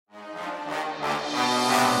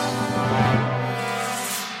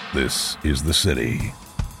This is the city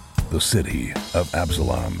of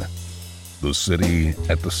Absalom, the city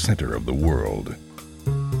at the center of the world.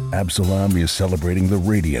 Absalom is celebrating the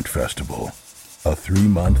Radiant Festival, a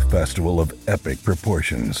 3-month festival of epic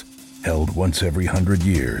proportions held once every 100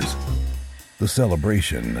 years. The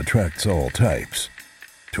celebration attracts all types: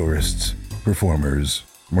 tourists, performers,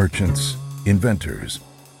 merchants, inventors,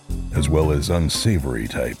 as well as unsavory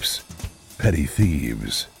types, petty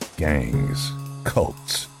thieves, gangs,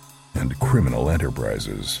 cults, and criminal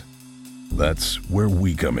enterprises. That's where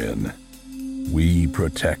we come in. We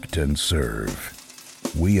protect and serve.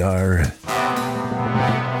 We are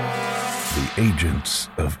the Agents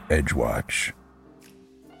of Edgewatch.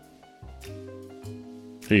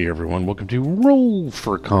 Hey everyone, welcome to Roll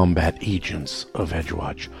for Combat Agents of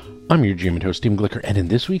Edgewatch. I'm your GM and host, Steven Glicker, and in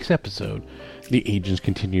this week's episode, the agents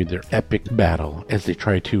continue their epic battle as they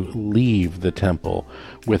try to leave the temple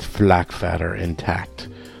with Flakfatter intact.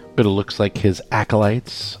 But it looks like his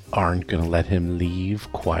acolytes aren't going to let him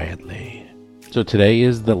leave quietly. So today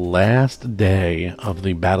is the last day of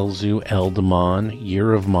the Battlezoo Eldamon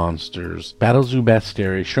Year of Monsters, Battlezoo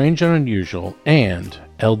Bestiary, Strange and Unusual, and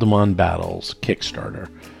Eldamon Battles Kickstarter.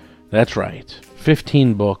 That's right,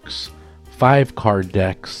 15 books, 5 card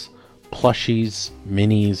decks, plushies,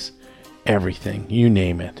 minis, everything, you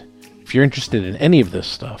name it. If you're interested in any of this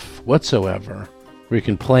stuff whatsoever, where you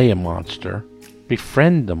can play a monster,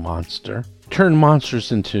 befriend a monster, turn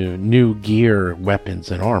monsters into new gear,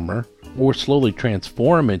 weapons, and armor, or slowly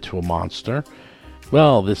transform into a monster,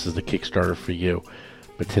 well, this is the Kickstarter for you.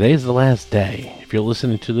 But today's the last day. If you're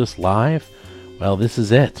listening to this live, well, this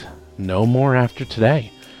is it. No more after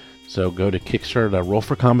today. So go to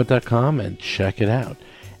kickstarter.rollforcombat.com and check it out.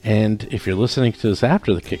 And if you're listening to this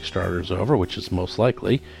after the Kickstarter is over, which is most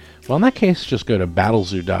likely, well, in that case, just go to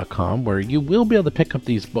battlezoo.com, where you will be able to pick up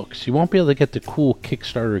these books. You won't be able to get the cool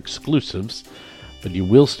Kickstarter exclusives, but you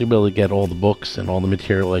will still be able to get all the books and all the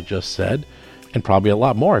material I just said, and probably a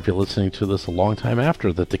lot more if you're listening to this a long time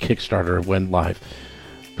after that the Kickstarter went live.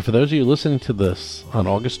 But for those of you listening to this on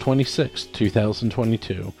August 26,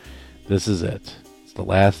 2022, this is it. It's the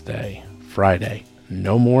last day, Friday.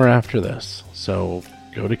 No more after this. So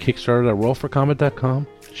go to kickstarter.rollforcombat.com,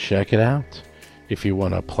 check it out. If you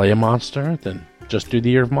want to play a monster, then just do the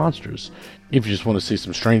Year of Monsters. If you just want to see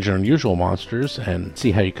some strange and unusual monsters and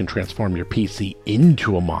see how you can transform your PC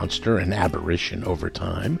into a monster, an aberration over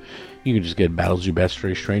time, you can just get Battlezoo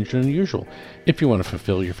Bestiary Strange and Unusual. If you want to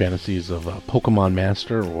fulfill your fantasies of a Pokemon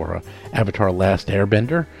Master or a Avatar Last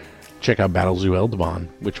Airbender, check out Battlezoo Eldamon,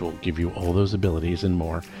 which will give you all those abilities and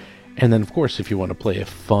more. And then, of course, if you want to play a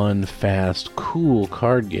fun, fast, cool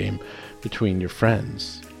card game between your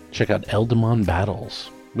friends, check out Eldamon Battles.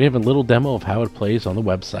 We have a little demo of how it plays on the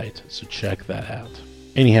website, so check that out.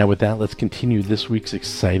 Anyhow, with that, let's continue this week's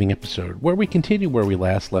exciting episode, where we continue where we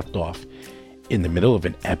last left off, in the middle of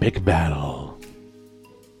an epic battle.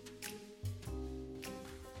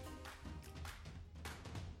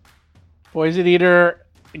 Poison Eater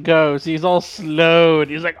goes. He's all slowed.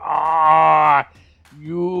 He's like,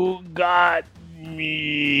 you got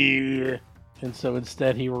me. And so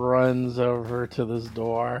instead he runs over to this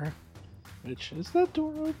door. Which, is that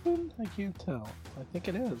door open? I can't tell. I think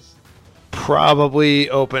it is. Probably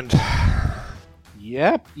opened.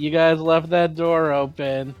 Yep, you guys left that door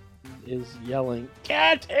open. Is yelling,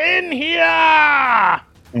 "Get in here!"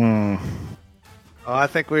 Oh, I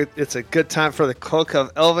think it's a good time for the Cloak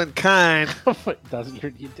of Elven Kind.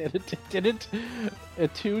 You didn't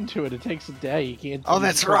attune to it. It takes a day. You can't. Oh,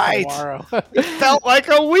 that's right. Tomorrow. It felt like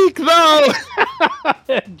a week, though.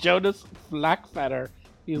 Jonas Flakfatter.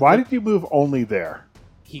 Why did you move only there?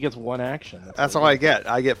 He gets one action. That's all I get.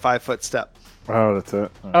 I get 5-foot step. Oh, that's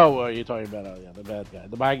it. Oh, well, you're talking about the bad guy.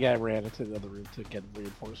 The bad guy ran into the other room to get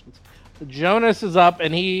reinforcements. Jonas is up,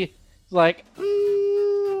 and he's like,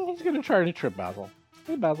 he's going to try to trip Basil.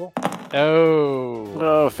 Hey, Basil.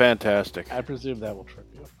 Oh, fantastic. I presume that will trip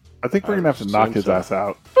you. I think we're going to have to knock his ass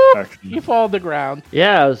out. He fall to the ground.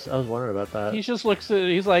 Yeah, I was wondering about that. He just looks at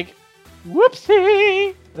it. He's like,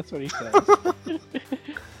 whoopsie. That's what he says.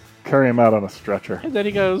 Carry him out on a stretcher. And then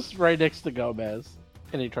he goes right next to Gomez.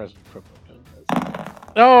 And he tries to triple Gomez.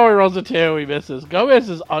 Oh, he rolls a 2. He misses. Gomez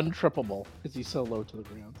is untrippable because he's so low to the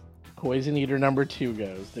ground. Poison Eater number 2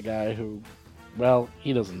 goes. The guy who, well,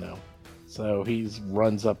 he doesn't know. So he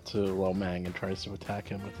runs up to Lomang and tries to attack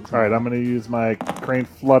him with his... Alright, I'm going to use my Crane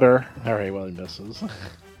Flutter. Alright, well, he misses.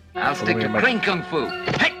 I'll stick to Crane Kung Fu.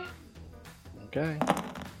 Hey! Okay.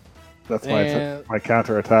 That's my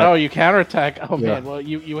counterattack. Oh, you counterattack. Oh, Yeah. man. Well,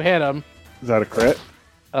 you hit him. Is that a crit?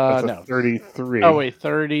 That's No. a 33. Oh, wait.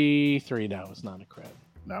 33. No, it's not a crit.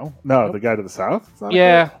 No, Nope. the guy to the south.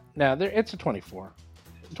 No, it's a 24.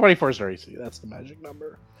 24 is very easy. That's the magic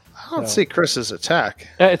number. I don't see Chris's attack.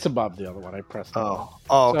 It's above the other one. I pressed it. Oh,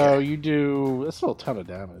 okay. So you do... That's still a ton of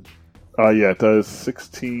damage. Yeah, it does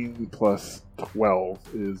 16 plus 12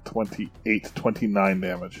 is 28, 29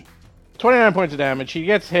 damage. 29 points of damage. He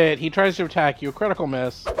gets hit. He tries to attack you. Critical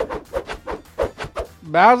miss.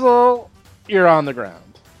 Basil, you're on the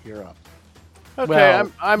ground. You're up. Okay,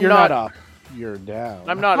 Well, I'm you're not, not up. You're down.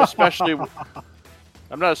 I'm not especially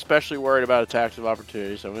worried about attacks of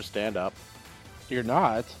opportunity, so I'm gonna stand up You're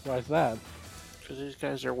not? Why is that? because these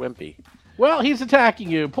guys are wimpy. Well, he's attacking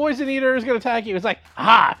you. Poison Eater is going to attack you. It's like,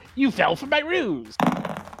 aha, you fell for my ruse.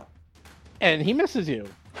 And he misses you.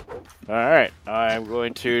 All right, I'm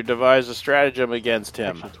going to devise a stratagem against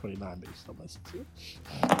him. Actually, 29, but he still misses you.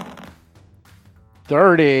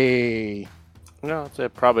 30. No,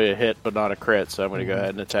 it's probably a hit, but not a crit, so I'm going to go ahead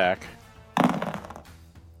and attack.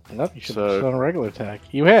 Nope, you should So- have done a regular attack.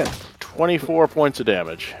 You hit. 24 points of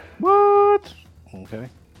damage. What? Okay.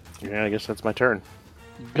 Yeah, I guess that's my turn.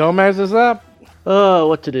 Gomez is up. Oh,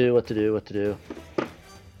 what to do? What to do? What do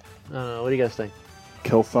you guys think?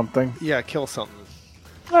 Kill something. Yeah, kill something.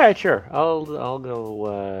 All right, sure. I'll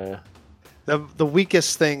go. The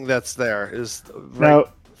weakest thing that's there is Now, right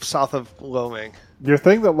south of Lomang. your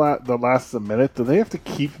thing that lasts a minute, do they have to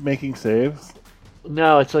keep making saves?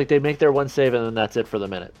 No, it's like they make their one save and then that's it for the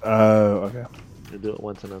minute. Okay. They do it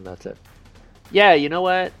once and then that's it. Yeah, you know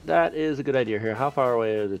what? That is a good idea here. How far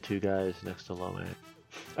away are the two guys next to Lomang?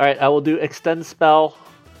 All right, I will do extend spell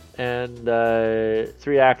and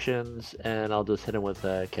 3 actions, and I'll just hit him with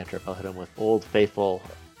a cantrip. I'll hit him with Old Faithful.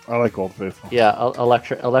 I like Old Faithful. Yeah,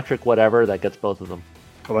 electric whatever that gets both of them.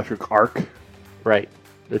 Electric arc. Right,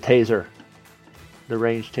 the taser, the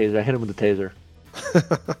ranged taser. I hit him with the taser.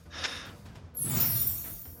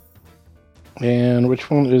 And which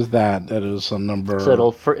one is that? That is a number... So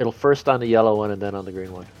it'll first on the yellow one and then on the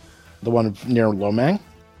green one. The one near Lomang?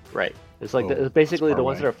 Right. It's like Oh, basically that's the far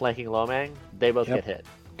ones away. that are flanking Lomang. They both Yep. get hit.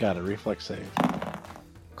 Got it. Reflex save.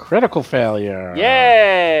 Critical failure.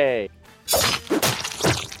 Yay!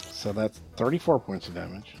 So that's 34 points of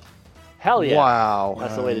damage. Hell yeah! Wow.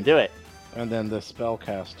 That's the way to do it. And then the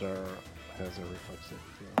spellcaster has a reflex save.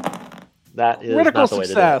 That is Critical not the way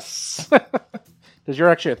to do it. success. Because you're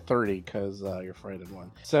actually at 30 because you're frightened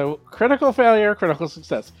one. So critical failure, critical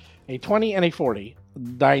success. A 20 and a 40.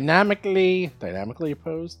 Dynamically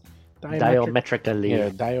opposed? Diametrically. Yeah,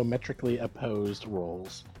 diametrically opposed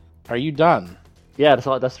rolls. Are you done? Yeah,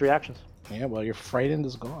 that's 3 actions. Yeah, well, your frightened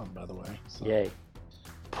is gone, by the way. So. Yay.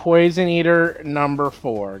 Poison Eater number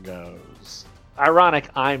 4 goes. Ironic,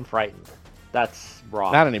 I'm frightened. That's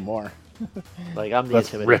wrong. Not anymore. Like, I'm the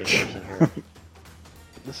That's intimidating rich. person here.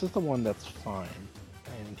 This is the one that's fine.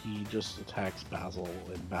 And he just attacks Basil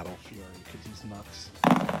in Battle Fury because he's nuts.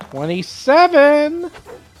 27!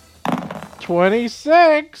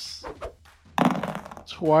 26!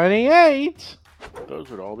 28! Those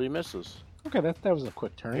would all be misses. Okay, that was a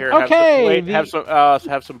quick turn. Here, okay!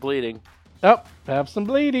 have some bleeding. Oh, have some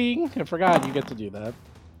bleeding. I forgot you get to do that.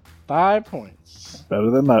 5 points. Better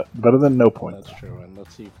than no points. That's true, and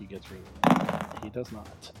let's see if he gets rid of it. He does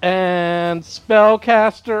not. And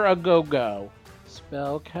Spellcaster a go-go.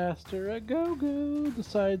 Spellcaster a go-go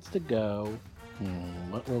decides to go.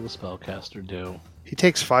 What will the Spellcaster do? He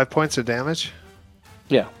takes 5 points of damage.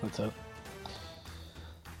 Yeah, that's it.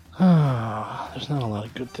 There's not a lot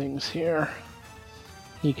of good things here.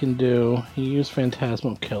 He used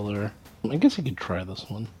Phantasmal Killer. I guess he could try this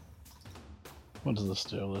one. What does this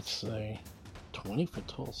do? Let's say 20 foot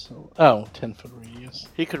tall. So 10 foot radius.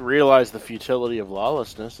 He could realize the futility of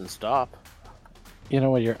lawlessness and stop. You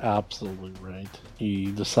know what? You're absolutely right.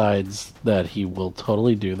 He decides that he will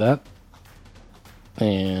totally do that.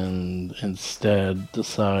 And instead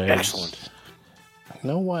decides... Excellent. You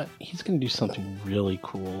know what? He's going to do something really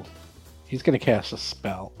cool. He's going to cast a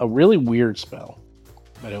spell. A really weird spell.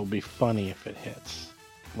 But it'll be funny if it hits.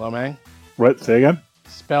 Lomang? What? Say again?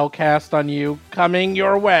 Spell cast on you. Coming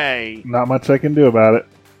your way. Not much I can do about it.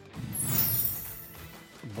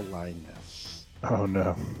 Blindness. Oh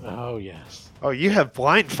no. Oh, yes. Oh, you have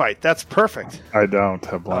blind fight. That's perfect. I don't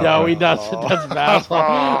have blind. No, he sight. doesn't. That's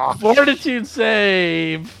Basil. Fortitude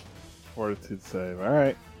save. Fortitude save. All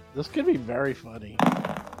right. This could be very funny.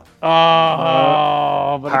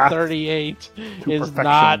 Oh, but a Path 38 to is perfection.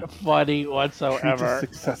 not funny Treat whatsoever.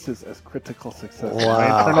 successes as critical successes. Wow.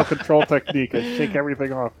 My internal control technique. I shake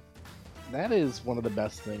everything off. That is one of the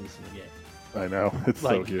best things in the game. I know. It's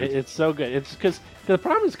so good. It's so good. It's because the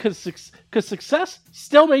problem is because success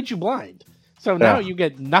still made you blind. So now Yeah. you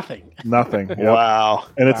get nothing. Nothing. Yep. Wow.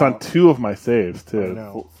 And it's Wow. on 2 of my saves, I too.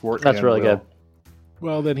 know. Fort That's and really Will. good.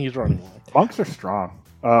 Well, then he's running away. Monks are strong.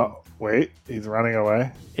 Wait, he's running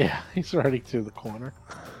away? Yeah, he's running to the corner.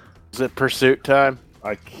 Is it pursuit time?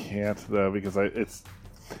 I can't, though, because I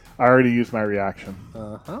already used my reaction.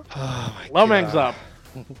 Uh-huh. Oh my Lomang's God.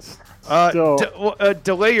 up. Still,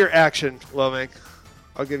 Delay your action, Lomang.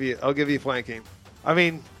 I'll give you flanking. I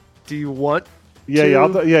mean, do you want?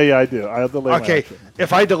 yeah, I do. I'll delay my Okay, action.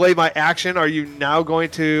 if I delay my action, are you now going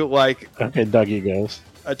to like Okay, Dougie goes.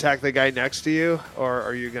 attack the guy next to you, or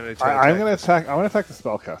are you going to? I'm going to attack. I'm going to attack the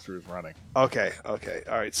spellcaster who's running. Okay. All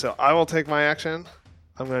right. So I will take my action.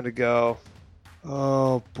 I'm going to go.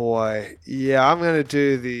 Oh boy. Yeah, I'm going to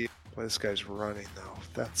do the. Well, this guy's running though.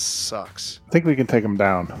 That sucks. I think we can take him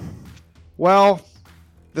down. Well,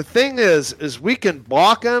 the thing is we can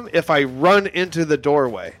block him if I run into the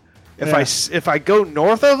doorway. If I go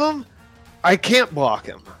north of him, I can't block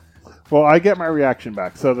him. Well, I get my reaction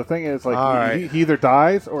back. So the thing is, like, All he right. either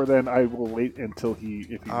dies or then I will wait until if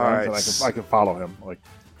he All runs, right. and I can follow him. Like,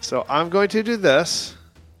 So I'm going to do this,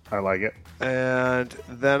 I like it. and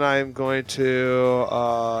then I'm going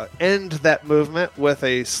to end that movement with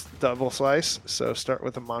a double slice. So start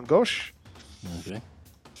with a Mongosh. Okay.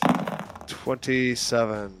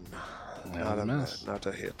 27. Not a miss. Not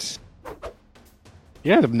a hit.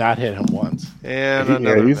 You had to not hit him once. And Yeah,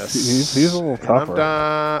 another he's- miss. he's a little And tougher. I'm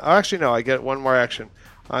done. Oh, actually, no. I get one more action.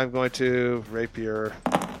 I'm going to rapier.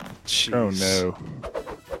 Jeez. Oh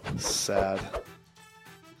no! Sad.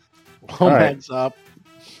 Lomang's up.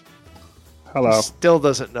 Hello. He still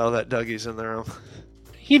doesn't know that Dougie's in the room.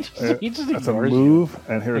 He just That's a ignores move,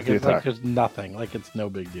 and you. here's Like the it's like attack. there's nothing. Like it's no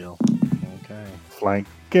big deal. Okay.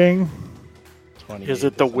 Flanking. 20. Is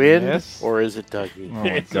it the wind or is it Dougie? Oh my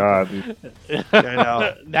It's- god! I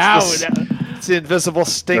know. now, It's the invisible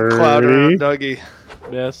stink cloud around 30.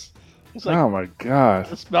 Dougie. miss. It's like Oh my god!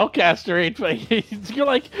 the spellcaster ain't. You're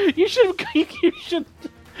like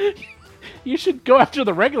you should go after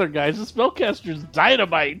the regular guys. The spellcaster's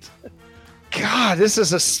dynamite. God, this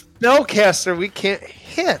is a spellcaster we can't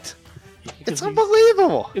hit. It's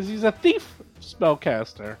unbelievable. Because he's a thief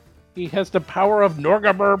spellcaster. He has the power of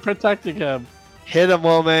Norgabur protecting him. Hit him,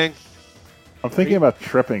 Lomang. I'm thinking about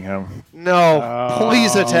tripping him. No,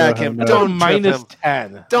 please attack him. no. Don't trip minus him.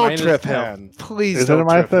 10. Don't Minus trip 10. him. Please Is it don't a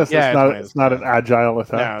minus trip him. this? Yeah, it's it's not minus an agile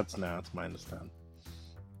attack. No, it's minus 10.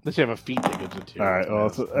 Unless you have a feat that gives it to you. All right.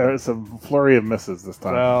 Well, minus it's a flurry of misses this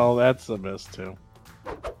 10. time. Well, that's a miss too.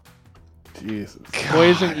 Jesus.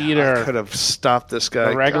 Poison Eater. I could have stopped this guy.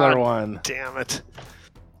 The regular God one Damn it.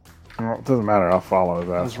 Well, it doesn't matter. I'll follow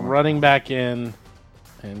that. is running back in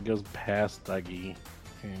and goes past Dougie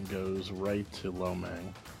and goes right to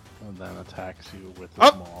Lomang and then attacks you with his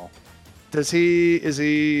Up. maul. Is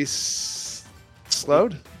he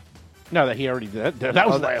slowed? No, that he already did. That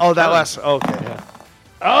was last. that turn. last. Okay. Yeah.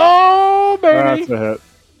 Oh, baby! That's a hit.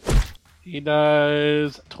 He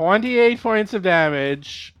does 28 points of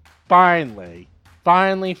damage. Finally. And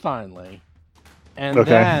Okay.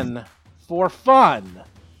 then, for fun,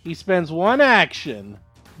 he spends one action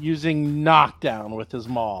using knockdown with his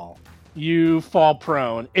maul. You fall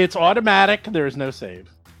prone. It's automatic. There is no save.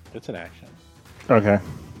 It's an action. Okay.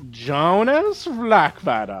 Jonas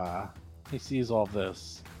Blackvader. He sees all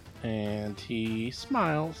this. And he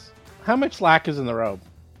smiles. How much slack is in the robe?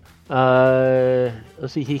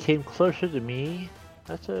 Let's see. He came closer to me.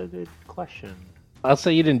 That's a good question. I'll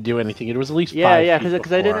say you didn't do anything. It was at least Yeah, 5 yeah, feet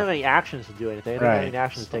because I didn't before. have any actions to do anything. I didn't have Right. any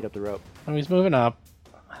actions to take up the rope. Oh, he's moving up.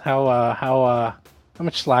 How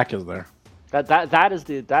much slack is there? That is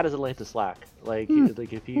the length of slack. Like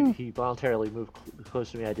if he voluntarily moved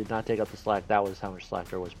close to me, I did not take up the slack. That was how much slack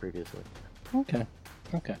there was previously. Okay.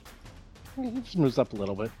 He just moves up a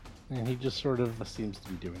little bit, and he just sort of seems to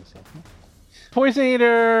be doing something. Poison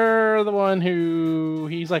Eater, the one who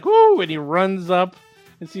he's like, woo, and he runs up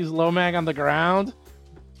and sees Lomang on the ground,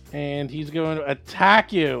 and he's going to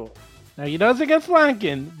attack you. Now he doesn't get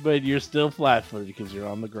flanking, but you're still flat-footed because you're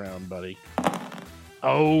on the ground, buddy.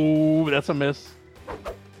 Oh, that's a miss.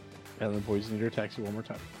 And then Poison Eater attacks you one more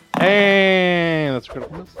time. And that's a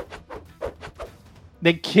critical miss.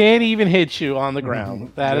 They can't even hit you on the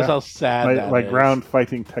ground. That is Yeah. how sad that My is. ground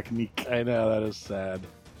fighting technique. I know, that is sad.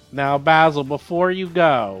 Now, Basil, before you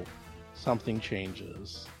go, something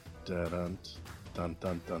changes. Dun dun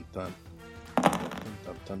dun dun dun.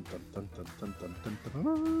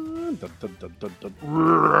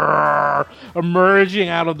 Emerging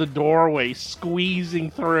out of the doorway,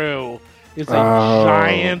 squeezing through, is a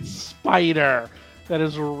giant spider that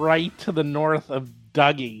is right to the north of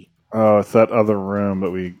Dougie. Oh, it's that other room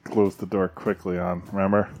that we closed the door quickly on.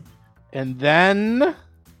 Remember? And then...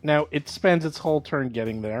 Now, it spends its whole turn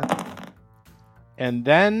getting there. And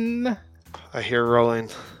then... I hear rolling.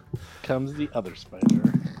 Comes the other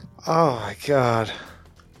spider. Oh my god.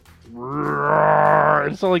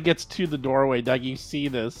 It only gets to the doorway, Doug. You see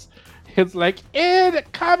this. It's like,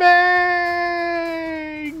 incoming!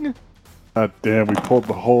 God damn, we pulled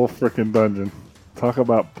the whole frickin' dungeon. Talk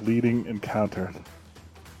about bleeding encounter.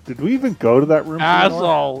 Did we even go to that room?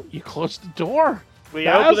 Basil, you closed the door. We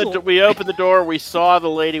Basil. opened the door. We saw the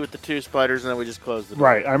lady with the 2 spiders, and then we just closed the door.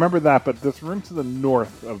 Right, I remember that, but this room to the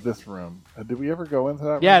north of this room. Did we ever go into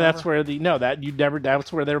that Yeah, room? that's where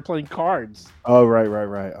that's where they were playing cards. Oh, right.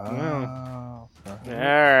 Oh, okay.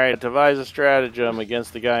 All right, devise a stratagem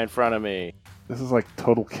against the guy in front of me. This is like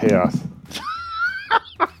total chaos.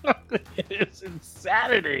 It's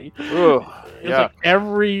insanity. Ooh, It's yeah.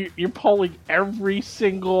 like you're pulling every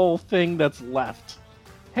single thing that's left.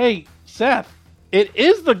 Hey, Seth, it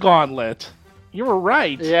is the gauntlet. You were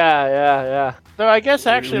right. Yeah. So I guess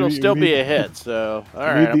actually it'll We still be need- a hit. So all We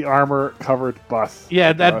right. need the armor-covered bus.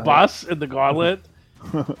 Yeah, that Go bus and the gauntlet.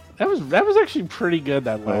 that was actually pretty good.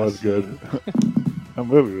 That ahead. That was last good. scene. That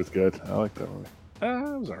movie was good. I like that movie.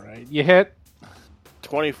 It was all right. You hit.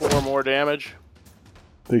 24 more damage.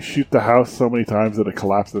 They shoot the house so many times that it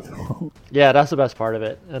collapses. Yeah, that's the best part of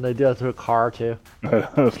it. And they do it through a car, too.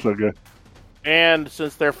 That was so good. And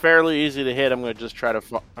since they're fairly easy to hit, I'm going to just try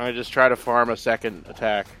to farm a second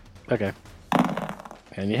attack. Okay.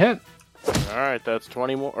 And you hit. All right, that's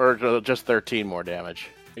 20 more, or just 13 more damage.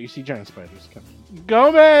 You see giant spiders coming.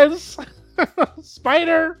 Gomez!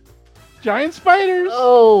 Spider! Giant spiders!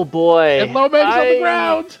 Oh, boy. And Lomax on the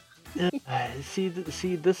ground! See,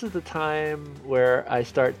 this is the time where I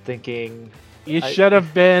start thinking... You should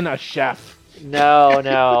have been a chef. No.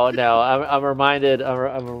 I'm reminded of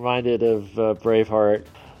Braveheart.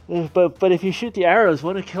 But if you shoot the arrows,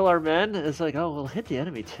 won't it kill our men? It's like, oh, we'll hit the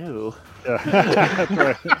enemy too. Yeah, that's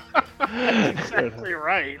right. Exactly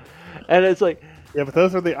right. And it's like, Yeah, but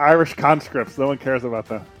those are the Irish conscripts. No one cares about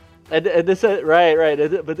them. and this right.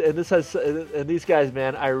 And these guys,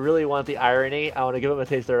 man, I really want the irony. I want to give them a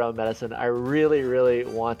taste of their own medicine. I really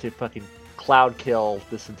want to fucking cloud kill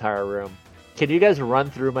this entire room. Can you guys run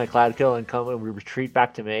through my cloud kill and come and retreat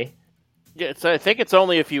back to me? Yeah, I think it's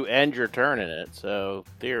only if you end your turn in it. So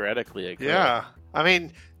theoretically, it could. Yeah. I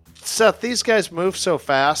mean, Seth, these guys move so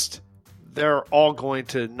fast, they're all going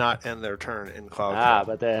to not end their turn in Cloud Kill.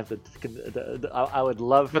 But they have to. I would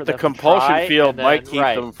love for But them the compulsion to try field and then, might keep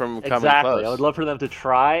right, them from coming exactly. close. I would love for them to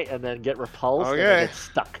try and then get repulsed and Okay. then get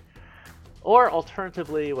stuck. Or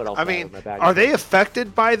alternatively, what else? I do have mean, in my bag? are they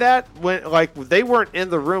affected by that? When they weren't in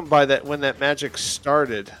the room by that when that magic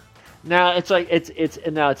started. Now it's like it's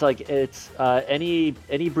any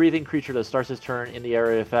breathing creature that starts its turn in the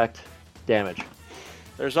area effect damage.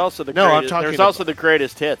 There's also the No, I'm greatest, talking there's also the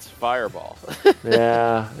greatest hits, Fireball.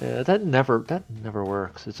 yeah, that never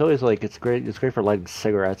works. It's always like it's great for lighting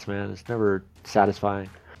cigarettes, man. It's never satisfying.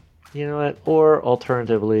 You know what? Or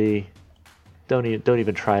alternatively, don't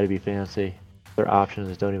even try to be fancy. Their option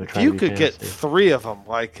is don't even try You to be could fancy. get 3 of them,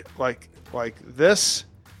 like this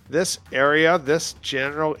area, this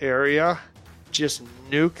general area, just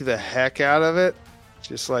nuke the heck out of it,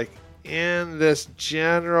 just like in this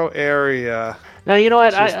general area. Now you know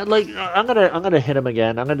what? I'm gonna hit him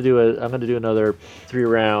again. I'm gonna do another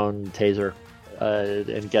 3-round taser,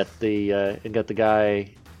 and get the guy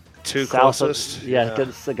Two south closest. Of, get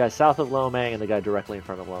the guy south of Lomang and the guy directly in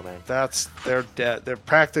front of Lomang. They're dead. They're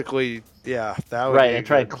practically that would Right, be and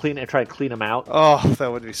try good. and clean them out. Oh,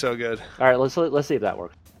 that would be so good. All right, let's see if that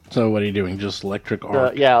works. So what are you doing? Just electric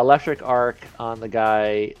arc? Electric arc on the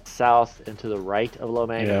guy south and to the right of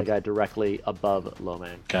Lomang, and Yep. the guy directly above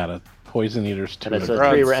Lomang. Got it. Poison Eaters 2 And it's and a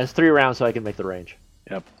 3. it's 3 rounds, so I can make the range.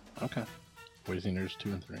 Yep. Okay. Poison Eaters 2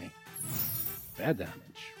 and 3. Bad damage.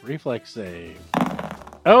 Reflex save.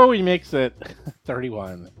 Oh, he makes it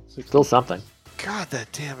 31. Still something. God,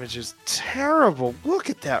 that damage is terrible. Look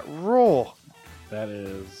at that roll. That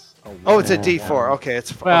is. Oh, it's a D4. Okay,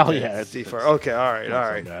 it's Well, okay, yeah, it's D4. Okay, all right,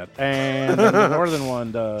 all right. Bad. And the northern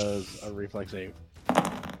one does a reflex save. He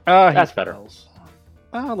That's better. fails.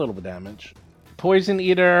 A little bit of damage. Poison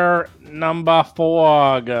Eater number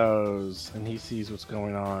 4 goes, and he sees what's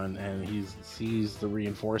going on, and he sees the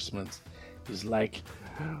reinforcements. He's like,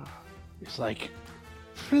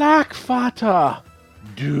 Flakvater,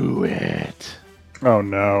 do it. Oh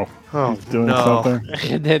no. Oh, He's doing no.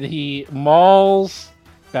 something. And then he mauls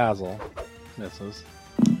Basil. Misses.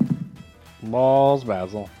 Mauls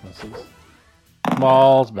Basil. Misses.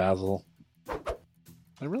 Mauls Basil.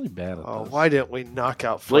 They're really bad at Oh, this. why didn't we knock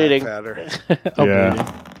out Bleeding. Flatfatter? Oh, Yeah.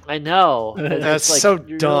 bleeding. I know. That's like, so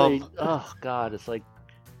you're dumb. really- oh god, it's like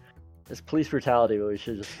it's police brutality, but we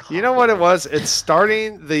should just. You know what it was? It's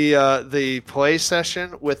starting the play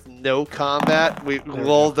session with no combat. We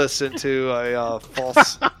lulled us into a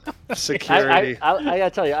false security. I gotta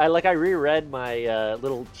tell you, I reread my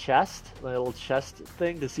little chest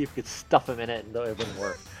thing to see if we could stuff him in it, and it wouldn't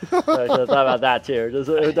work. So I thought about that too.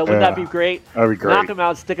 Wouldn't that be great? That'd be great. Knock him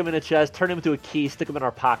out, stick him in a chest, turn him into a key, stick him in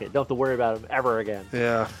our pocket. Don't have to worry about him ever again.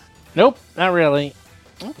 Yeah. Nope, not really.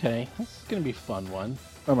 Okay, this is gonna be a fun one.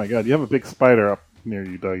 Oh my god, you have a big spider up near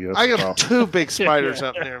you, Doug. I got 2 big spiders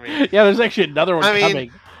up near me. Yeah, there's actually another one I mean,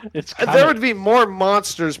 coming. It's coming. There would be more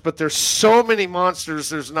monsters, but there's so many monsters.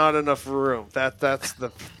 There's not enough room. That's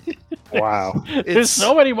the. Wow. There's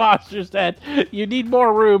so many monsters that you need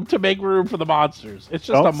more room to make room for the monsters. It's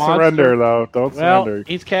just Don't a monster. surrender, though. Don't Well, surrender.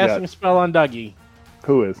 he's casting yet. a spell on Dougie.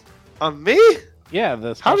 Who is? On me? Yeah,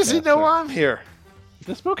 the How does he know spellcaster. I'm here?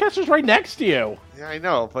 The spellcaster's right next to you. Yeah, I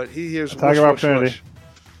know, but he hears. Attack of opportunity.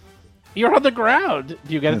 You're on the ground.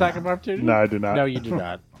 Do you get attack of opportunity? No, I do not. No, you do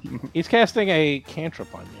not. He's casting a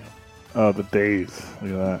cantrip on you. Oh, the days.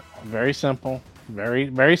 Look at that. Very simple. Very,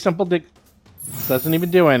 very simple. Doesn't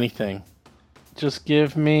even do anything. Just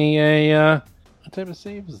give me a... what type of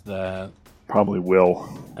save is that? Probably will.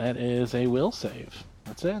 That is a will save.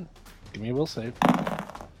 That's it. Give me a will save.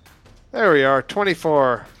 There we are.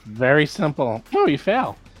 24. Very simple. Oh, you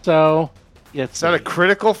fail. So... Is that a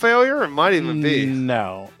critical failure? It might even be.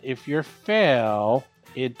 No. If you fail,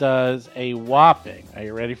 it does a whopping. Are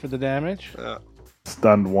you ready for the damage?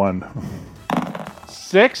 Stunned 1.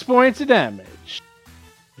 6 points of damage.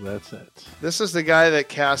 That's it. This is the guy that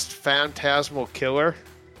cast Phantasmal Killer.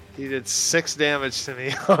 He did 6 damage to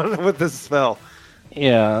me with this spell.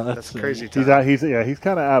 Yeah, That's crazy. He's Time. he's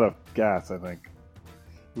kind of out of gas, I think.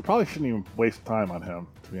 We probably shouldn't even waste time on him,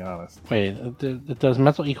 to be honest. Wait, it does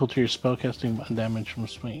mental equal to your spellcasting damage from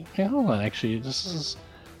swing. Hey, hold on. Actually, this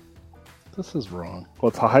is wrong. Well,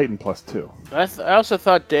 it's a heightened +2. I also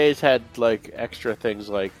thought Days had like extra things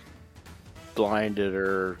like blinded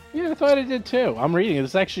or Yeah, I thought it did too. I'm reading it.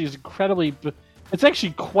 It's actually incredibly. It's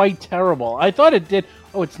actually quite terrible. I thought it did.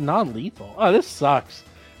 Oh, it's non-lethal. Oh, this sucks.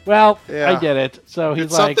 Well, Yeah. I get it. So he's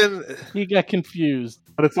It's like, something. he got confused.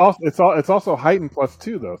 But it's also heightened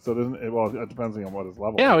 +2 though, so it doesn't. Well, it depends on what his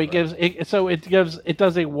level. Yeah, is, he gives. It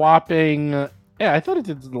does a whopping. Yeah, I thought it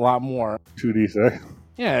did a lot more. 2d6.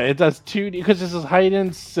 Yeah, it does 2 because this is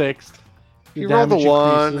heightened 6th. You Your roll the damage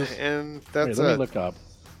 1, increases. and Wait, that's let me it. look up.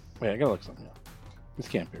 Wait, I gotta look something up. This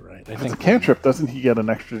can't be right. I As think a cantrip, doesn't he get an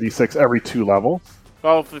extra d6 every 2 levels?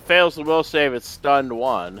 well, if it fails the will save, it's stunned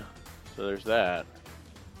 1. So there's that.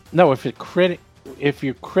 No, if you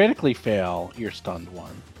critically fail, you're stunned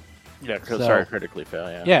 1. Yeah, So- sorry, critically fail.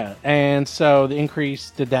 Yeah. Yeah, and so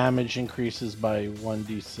the damage increases by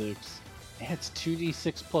 1d6. Yeah, it's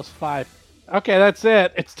 2d6 plus 5. Okay, that's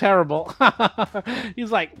it. It's terrible.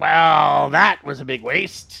 He's like, well, that was a big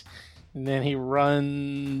waste. And then he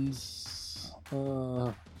runs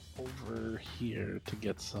over here to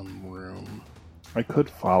get some room. I could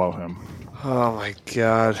follow him. Oh my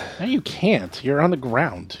god. No, you can't. You're on the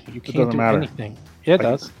ground. You can't doesn't do matter. anything. Yeah, it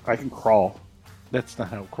does. I can crawl. That's not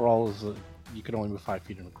how crawl is. You can only move 5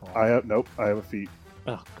 feet in a crawl. I have a feet.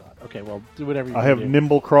 Oh god. Okay, well, do whatever you I want have to do.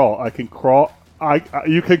 nimble crawl. I can crawl.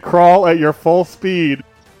 You can crawl at your full speed.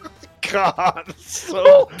 God,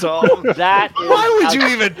 so dumb. That is Why would you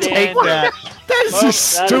even take outstanding. that? That is the That is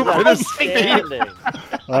stupidest thing. outstanding.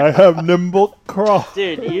 I have nimble crawl.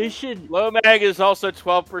 Dude, you should. Low mag is also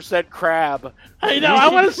 12% crab. I know. I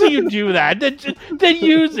want to see you do that. Then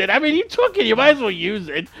use it. I mean, you took it. You might as well use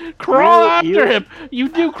it. Crawl after him. You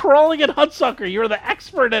do crawling and Hudsucker. You're the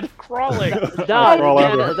expert at crawling. No, Crawl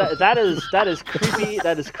man, over. that is creepy.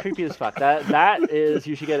 That is creepy as fuck. That is.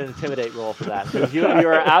 You should get an intimidate roll for that because you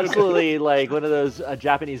are absolutely like one of those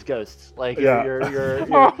Japanese ghosts. Like Yeah. you're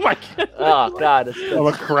Oh my god. oh god, I'm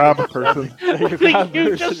a crab person. you're crab You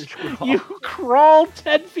person just crawl. you crawl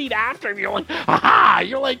 10 feet after him. You're like, aha!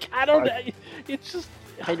 You're like, I don't know. It's just.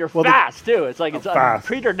 And you're Well, fast too. It's like it's fast.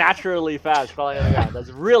 preternaturally fast crawling on the ground. That's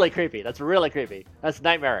really creepy. That's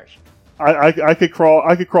nightmarish. I could crawl.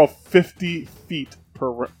 I could crawl 50 feet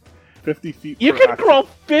per. 50 feet. You per can action. crawl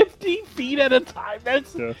 50 feet at a time.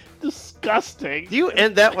 That's Yeah. disgusting. Do you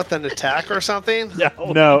end that with an attack or something?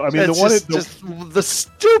 No. No, I mean It's the one. just the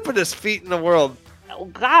stupidest feat in the world.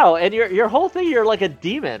 Wow, and your whole thing, you're like a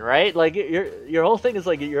demon, right? Like your whole thing is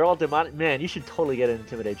like you're all demonic. Man, you should totally get an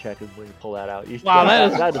intimidate check when you pull that out. Wow,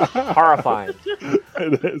 that is horrifying.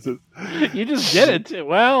 It is. You just did it too.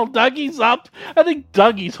 Well, Dougie's up. I think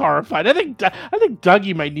Dougie's horrified. I think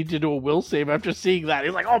Dougie might need to do a will save after seeing that.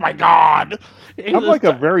 He's like, "Oh my god!" I'm like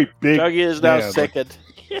a very big. Dougie is now man, sickened.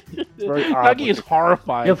 very Dougie is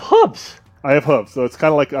horrified. You have hooves. I have hooves, so it's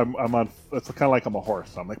kind of like I'm on. It's kind of like I'm a horse.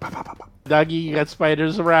 So I'm like, pop, pop, pop, pop. Dougie, you got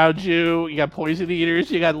spiders around you. You got poison eaters.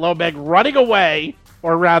 You got Lomeg running away,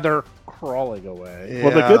 or rather, crawling away. Yeah.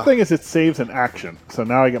 Well, the good thing is it saves an action, so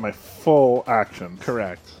now I get my full action.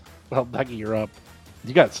 Correct. Well, Dougie, you're up.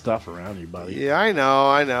 You got stuff around you, buddy. Yeah, I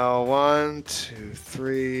know. 1, 2,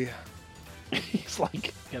 3. He's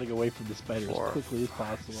like, gotta go away from the spiders as quickly as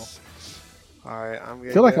possible. All right, I'm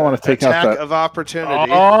gonna. I feel like I want to take out attack that. of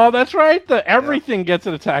opportunity. Oh, that's right. Everything gets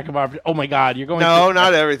an attack of opportunity. Oh my god, you're going. No, to...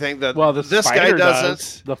 not everything. This guy spider doesn't.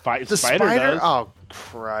 Does. The The spider spider? does. Oh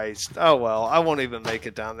Christ! Oh well, I won't even make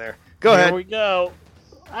it down there. Go Here ahead. we go.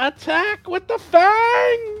 Attack with the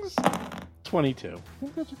fangs. 22. I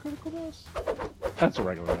think that's a critical miss. That's a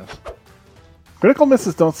regular miss. Critical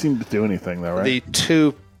misses don't seem to do anything, though, right?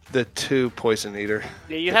 The two poison eater.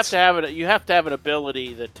 Yeah, you have to have it. You have to have an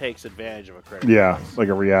ability that takes advantage of a critical. Yeah, like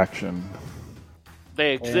a reaction.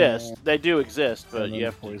 They exist. They do exist, but and you then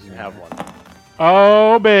have to poison have eater. one.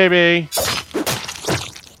 Oh baby.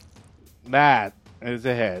 That is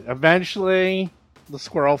a hit. Eventually, the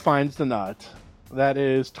squirrel finds the nut. That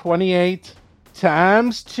is 28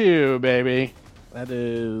 times 2, baby. That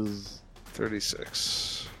is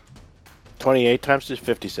 36. 28 times 2 is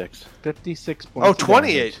 56. 56 points. Oh, of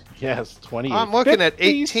 28. damage. Yes, 28. I'm looking at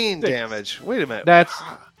 18 56. damage. Wait a minute. That's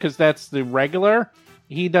because that's the regular.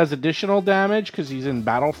 He does additional damage because he's in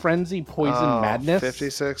Battle Frenzy, Poison Madness,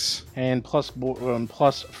 56. and plus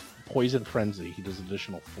Poison Frenzy. He does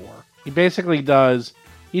additional 4. He basically does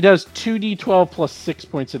 2d12 plus 6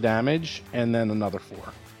 points of damage, and then another 4,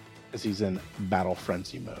 because he's in Battle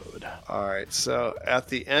Frenzy mode. All right. So at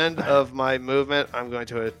the end of my movement, I'm going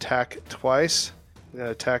to attack twice. I'm going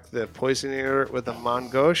to attack the poison eater with a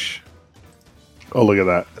Mongosh. Oh, look at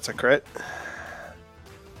that. That's a crit.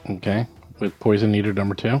 Okay, with Poison Eater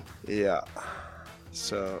number 2. Yeah.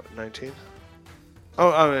 So 19.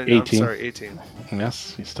 Oh, I mean, 18. I'm sorry, 18.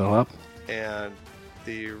 Yes, he's still up. And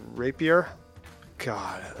the rapier.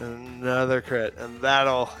 God, another crit, and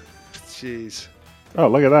that'll. Jeez. Oh,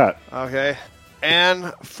 look at that. Okay.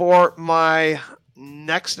 And for my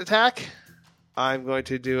next attack, I'm going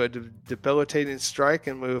to do a debilitating strike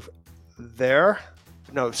and move there.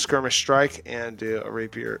 No, skirmish strike and do a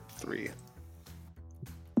rapier 3.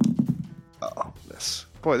 Oh, miss.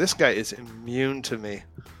 Boy, this guy is immune to me.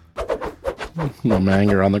 No, man,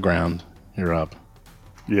 you're on the ground. You're up.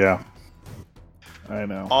 Yeah. I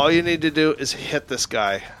know. All you need to do is hit this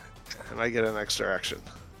guy, and I get an extra action.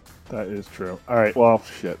 That is true. All right. Well,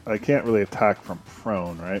 shit. I can't really attack from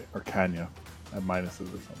prone, right? Or can you? At minuses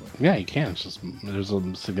or something. Yeah, you can. It's just there's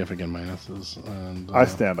some significant minuses. And, I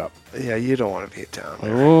stand up. Yeah, you don't want to be down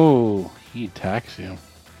there. Oh, he attacks you.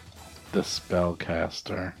 The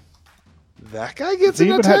spellcaster. That guy gets Does he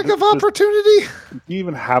an even have- attack of does- opportunity? Do you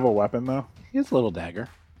even have a weapon, though? He has a little dagger.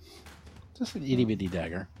 Just an itty bitty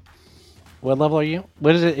dagger. What level are you?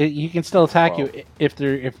 What is it? You can still attack 12. you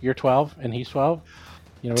if you're 12 and he's 12.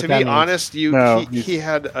 You know what To that be means? honest, No, he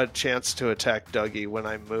had a chance to attack Dougie when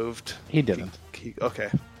I moved. He didn't. Okay.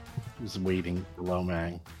 He was waiting for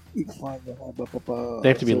Lomang. They They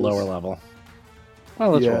have to be lower level.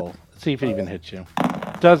 Well, let's Yeah. roll. Let's see if it even hits you.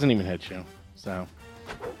 Doesn't even hit you. So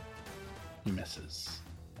he misses.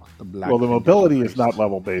 The black Well, the finger mobility is first. not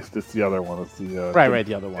level based. It's the other one. It's the Right,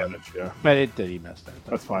 the other one. damage. Yeah, But it did. He missed it.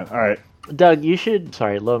 that's fine. All right. Doug, you should.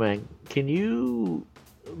 Sorry, Lomang. Can you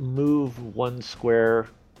move 1 square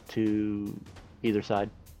to either side?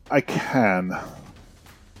 I can.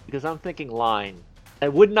 Because I'm thinking line.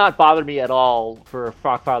 It would not bother me at all for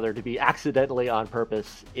Frogfather to be accidentally on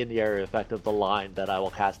purpose in the area effect of the line that I will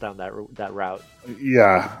cast down that route.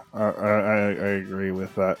 Yeah, I agree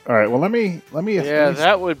with that. All right. Well, let me. Yeah,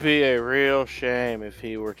 that would be a real shame if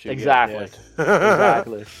he were to Exactly. get hit.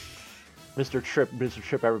 Exactly. Mr.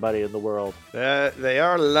 Trip, everybody in the world. They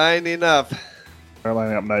are lining up. They're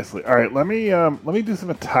lining up nicely. All right. Let me do some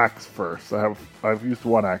attacks first. I've used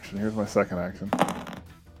one action. Here's my second action.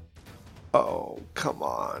 Oh, come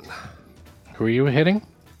on. Who are you hitting?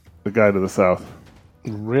 The guy to the south.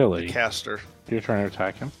 Really? Caster. You're trying to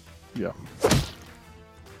attack him? Yeah.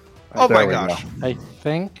 Oh There my we gosh. go. I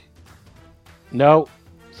think. No.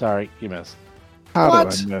 Sorry, you missed. How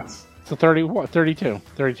What? did I miss? It's a 32.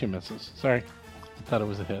 32 misses. Sorry. I thought it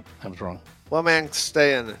was a hit. I was wrong. Well, man,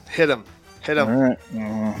 stay in. Hit him. Hit him. All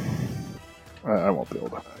right. I won't be able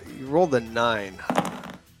to. You rolled a 9.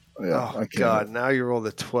 Yeah, Oh, I can't. God. Now you rolled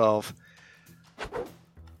a 12.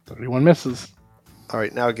 31 misses. All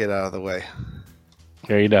right, now get out of the way.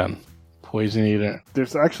 Are you done? Poison Eater.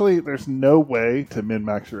 There's no way to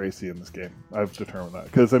min-max your AC in this game. I've determined that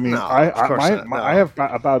because I mean, No, of course not, no. I have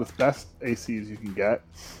about as best AC as you can get.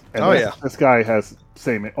 And Oh, this, yeah. this guy has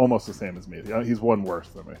almost the same as me. He's one worse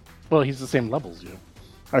than me. Well, he's the same level as you.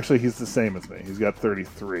 Actually, he's the same as me. He's got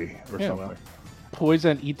 33 or Yeah, something. well.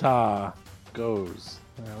 Poison Ita goes.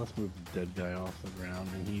 Let's move the dead guy off the ground,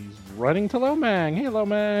 and he's running to Lomang. Hey,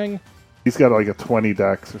 Lomang! He's got like a 20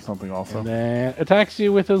 dex or something also. And then attacks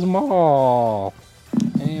you with his maul.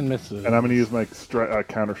 And misses. And I'm going to use my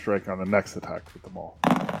counter strike on the next attack with the maul.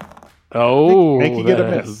 Oh, Make you get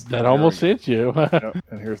a miss. That almost hit you. Yep.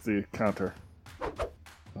 And here's the counter.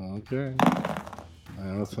 Okay.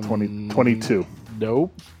 22.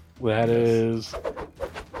 Nope. That is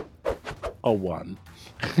a 1.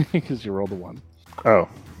 Because you rolled a 1. Oh.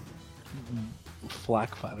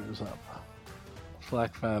 Flak Fighter's up.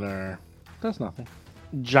 Flak Fighter does nothing.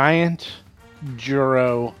 Giant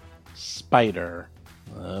Juro Spider.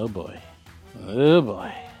 Oh boy. Oh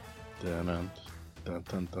boy. Dun dun dun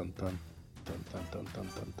dun dun dun. Dun, dun, dun, dun,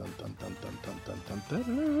 dun, dun, dun, dun, dun, dun, dun, dun,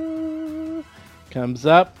 dun. Comes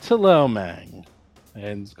up to Lomang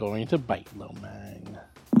and is going to bite Lomang.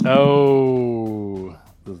 Oh,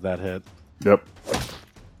 does that hit? Yep.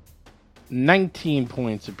 19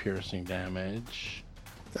 points of piercing damage.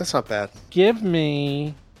 That's not bad. Give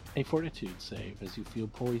me a fortitude save as you feel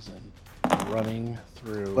poison running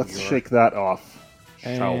through. Let's your... shake that off,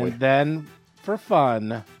 shall we? And then, for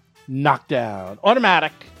fun, knockdown.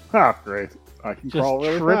 Automatic. Ah, great. I can Just crawl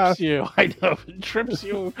really trips fast. you. I know. It trips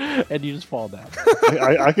you, and you just fall down.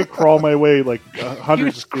 I could crawl my way like You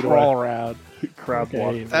hundreds just of feet crawl away. around. Crab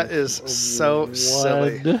Okay. walk. That is so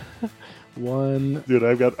silly. One. Dude,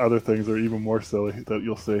 I've got other things that are even more silly that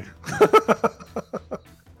you'll see.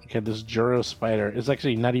 Okay, this Juro Spider is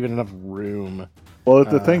actually not even enough room. Well,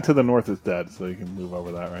 the thing to the north is dead, so you can move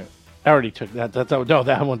over that, right? I already took that. No,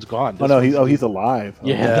 that one's gone. Oh This no, one's- he's alive. Oh,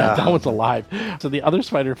 Yeah, that one's alive. So the other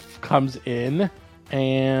spider comes in,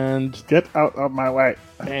 and Get out of my way.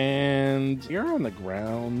 you're on the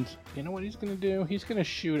ground. You know what he's gonna do? He's gonna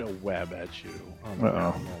shoot a web at you. On the Uh-oh.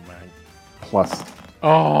 ground, oh, man. Plus.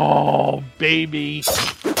 Oh, baby!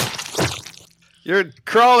 Your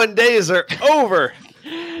crawling days are over.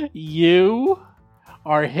 You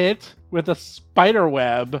are hit with a spider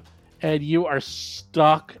web, and you are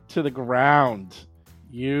stuck to the ground.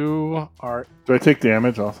 You are Do I take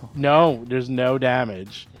damage also? No, there's no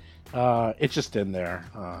damage. It's just in there.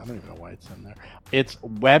 I don't even know why it's in there. It's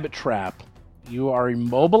web trap. You are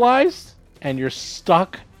immobilized and you're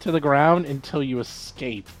stuck to the ground until you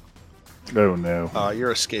escape. Oh no.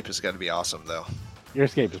 Your escape has got to be awesome, though. Your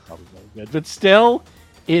escape is probably very good, but still,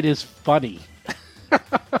 it is funny.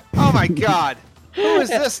 Oh my God! Who is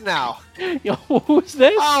this now? Yo, who's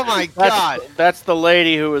this? Oh my God! That's the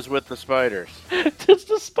lady who was with the spiders. It's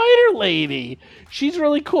the spider lady. She's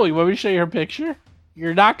really cool. You want me to show you her picture?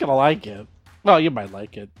 You're not gonna like it. Well, you might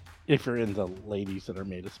like it if you're into ladies that are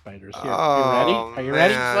made of spiders. Here, you ready? Oh, Are you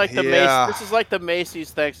ready? man. It's like the Yeah. This is like the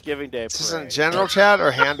Macy's Thanksgiving Day Is this in parade. general chat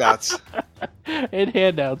or handouts? In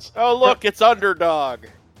handouts. Oh look, it's Underdog.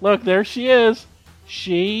 Look, there she is.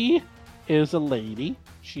 She is a lady.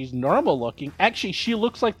 She's normal looking. Actually, she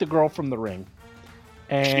looks like the girl from The Ring.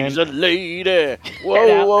 And, She's a lady.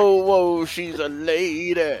 Whoa, whoa, whoa. She's a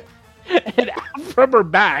lady. and out from her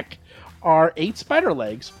back are 8 spider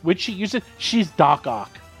legs, which she uses. She's Doc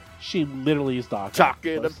Ock. She literally is Doc Ock.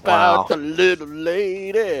 Talking Plus- about the little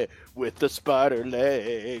lady with the spider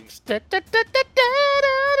legs.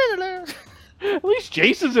 At least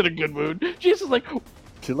Jason's in a good mood. Jason's like,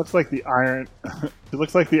 She looks like the iron. She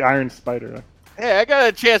looks like the Iron Spider. Hey, I got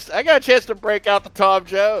a chance to break out the Tom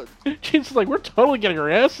Jones. Jason's like, we're totally getting our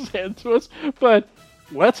asses handed to us, but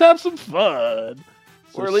let's have some fun.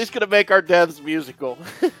 We're at least gonna make our deaths musical.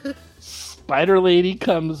 Spider Lady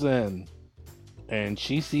comes in, and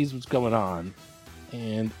she sees what's going on.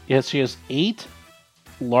 And yes, she has 8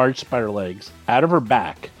 large spider legs out of her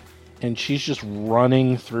back, and she's just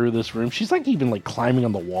running through this room. She's like even like climbing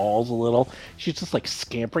on the walls a little. She's just like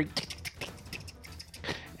scampering.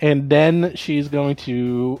 And then she's going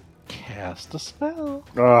to cast a spell.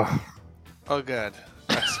 Ugh. Oh, good.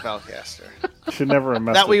 That's spellcaster. Should never have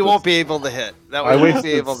messed That we with won't this. be able to hit. That I we won't wasted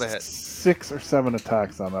be able to hit. 6 or 7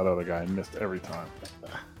 attacks on that other guy and missed every time.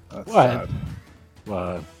 That's What? sad.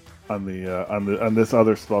 But On this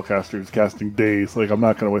other spellcaster who's casting days. Like I'm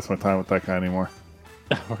not gonna waste my time with that guy anymore.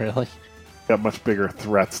 Really? Got much bigger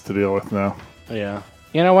threats to deal with now. Yeah.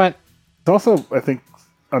 You know what? It's also, I think,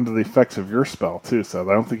 under the effects of your spell, too, so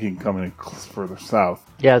I don't think he can come any further south.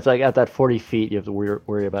 Yeah, it's like at that 40 feet, you have to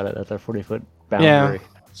worry about it at that 40-foot boundary.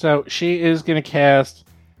 Yeah. So she is going to cast...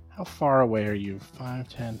 How far away are you? 5,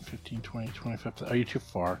 10, 15, 20, 25... Are you too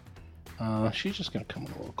far? She's just going to come a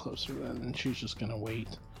little closer then, and she's just going to wait.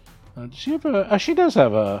 Does she have a... she does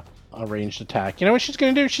have a ranged attack. You know what she's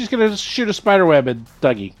going to do? She's going to shoot a spider web at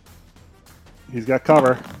Dougie. He's got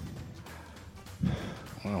cover.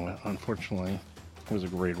 Well, unfortunately, it was a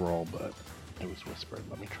great roll, but it was whispered.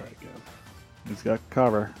 Let me try again. He's got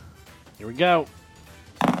cover. Here we go.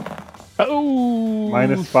 Oh!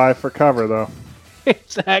 -5 for cover, though.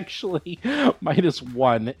 It's actually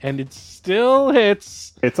 -1, and it still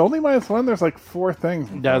hits. It's only -1. There's like 4 things.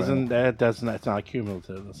 That's not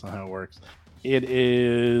cumulative. That's not how it works. It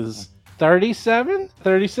is 37,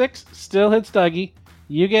 36. Still hits Dougie.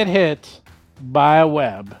 You get hit by a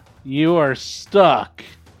web. You are stuck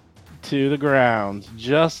to the ground,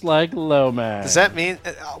 just like Lomag. Does that mean?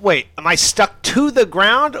 Wait, am I stuck to the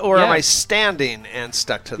ground, or am Yeah. I standing and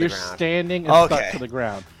stuck to the You're ground? standing and Okay. stuck to the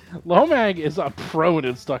ground. Lomag is prone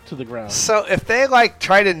and stuck to the ground. So if they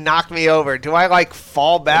try to knock me over, do I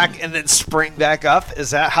fall back and then spring back up? Is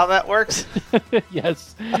that how that works?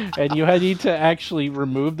 Yes, and you need to actually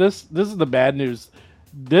remove this. This is the bad news.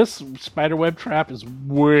 This spiderweb trap is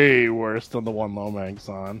way worse than the one Lomag's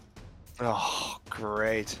on. Oh,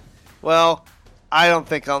 great. Well, I don't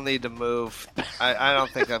think I'll need to move. I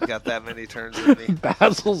don't think I've got that many turns in me.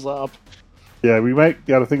 Basil's up. Yeah, we might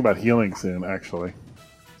got to think about healing soon, actually.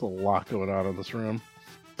 There's a lot going on in this room.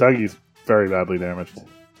 Dougie's very badly damaged.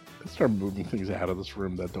 Let's start moving things out of this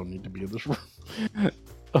room that don't need to be in this room.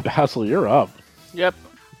 Basil, you're up. Yep.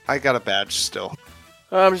 I got a badge still.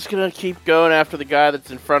 I'm just going to keep going after the guy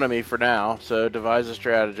that's in front of me for now, so devise a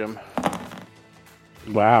stratagem.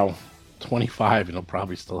 Wow. 25, and it'll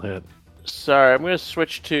probably still hit. Sorry, I'm going to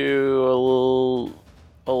switch to a little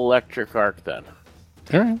electric arc then.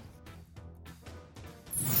 All right.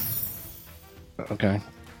 Okay.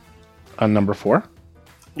 On number 4?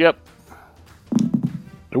 Yep.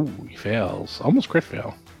 Ooh, he fails. Almost crit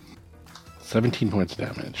fail. 17 points of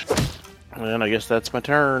damage. And I guess that's my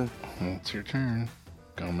turn. It's your turn.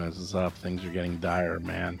 Gomez is up. Things are getting dire,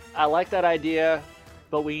 man. I like that idea,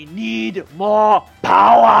 but we need more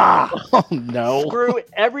power! Oh, no. Screw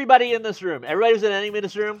everybody in this room. Everybody who's an enemy in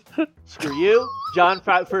this room. Screw you, John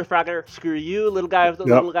First Fragger. Screw you, little guy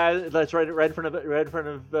that's right in front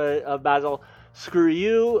of Basil. Screw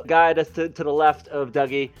you, guy that's to the left of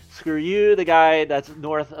Dougie. Screw you, the guy that's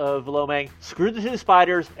north of Lomang. Screw the 2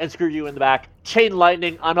 spiders, and screw you in the back. Chain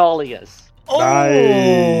lightning on all of yous. Oh,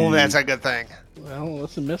 Nice. that's a good thing. Well,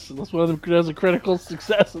 let's miss it. Let's one of them does a critical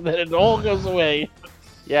success, and then it all goes away.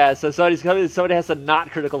 Yeah, so somebody has to not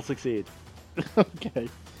critical succeed. Okay.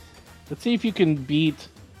 Let's see if you can beat...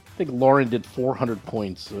 I think Lauren did 400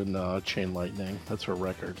 points in Chain Lightning. That's her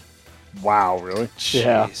record. Wow, really?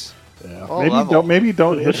 Yeah. Jeez. Yeah. Oh, Maybe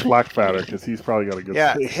don't hit Blackfatter because he's probably got a good.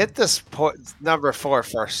 Yeah, save. hit this number 4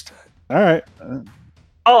 first. All right.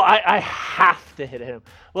 Oh, I have to hit him.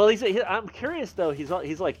 Well, I'm curious though.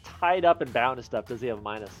 He's like tied up and bound and stuff. Does he have a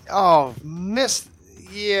minus? Oh, missed.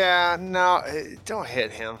 Yeah, no, don't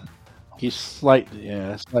hit him. He's slight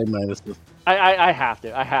minus. I have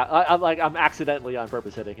to. I'm accidentally on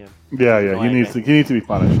purpose hitting him. Yeah. He needs to be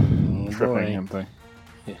punished. Oh, Tripping boy. him thing.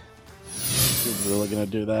 He's really gonna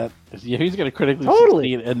do that. Yeah, he's gonna critically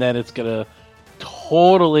Totally. succeed, and then it's gonna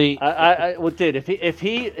totally. Well, dude, if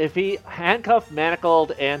he handcuffed,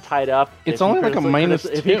 manacled, and tied up, It's if he only like a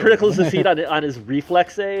critically- -2. If he critical succeed on his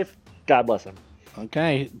reflex save, God bless him.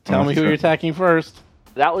 Okay, tell me who you're attacking first.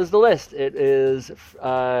 That was the list. It is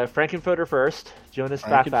Frankenfurter first, Jonas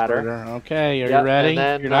Backbatter. Frankfurter. Okay, are Yep, you ready? and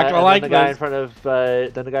then, You're not gonna and like then the guy this. in front of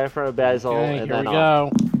then the guy in front of Basil, Okay, and here then we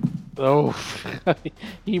go. Oh,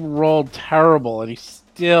 he rolled terrible, and he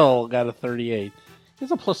still got a 38. He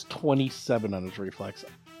has a plus 27 on his reflex.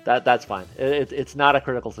 That's fine. It's not a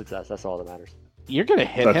critical success. That's all that matters. You're gonna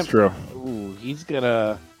hit him. That's true. Ooh, he's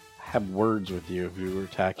gonna have words with you if you were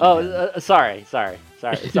attacking. Oh, him. sorry.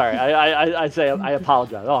 I say I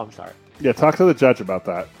apologize. Oh, I'm sorry. Yeah, talk to the judge about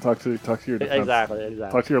that. Talk to your defense. Exactly.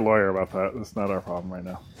 Talk to your lawyer about that. That's not our problem right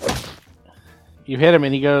now. You hit him,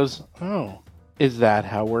 and he goes, "Oh, is that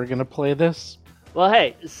how we're gonna play this?" Well,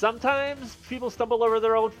 hey, sometimes people stumble over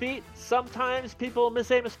their own feet. Sometimes people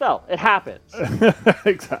misaim a spell. It happens.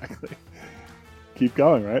 Exactly. Keep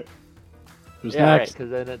going, right? Who's Yeah, right. next? Because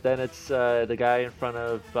then it's the guy in front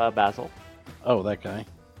of Basil. Oh, that guy.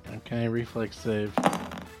 Okay, reflex save.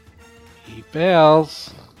 He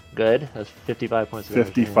fails. Good. That's 55 points of damage.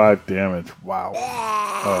 55 damage. Wow.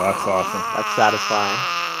 Oh, that's awesome. That's satisfying.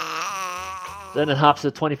 Then it hops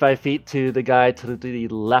at 25 feet to the guy to the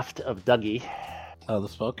left of Dougie. Oh, the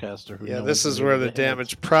spellcaster. Who Yeah, knows this what is to where do the with the hits.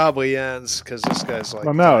 damage probably ends because this guy's like.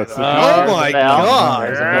 Well, no, it's the- oh There's a my fail. god!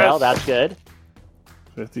 There's a fail. That's good.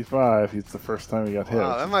 55. It's the first time he got hit.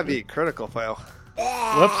 Wow, that might be a critical fail.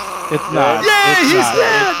 Whoops. It's not. Yay, It's he's not.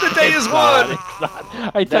 dead! The day is won! It's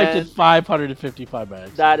not. I typed in 555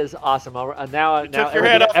 bags. That is awesome. Now took your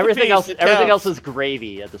head off the everything piece, else it everything counts. else is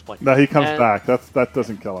gravy at this point. No, he comes And- back. That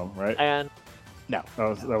doesn't kill him, right? And No.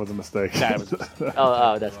 That was a mistake. That was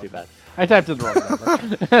oh, that's too bad. I typed in the wrong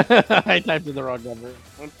number. I typed in the wrong number.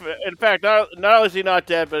 In fact, not only is he not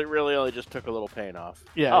dead, but it really only just took a little pain off.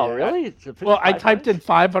 Yeah. Oh, yeah. really? It's a Well, I 55 typed in points?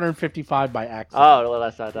 555 by accident. Oh,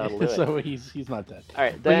 well, that'll do it. So he's not dead. All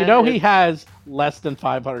right, But you then know he it's- has less than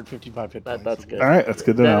 555 hit points. that's good. All right, that's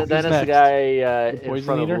good to know. Then Who's it's the next? guy The in poison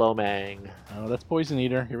front eater? of Lomang. Oh, that's Poison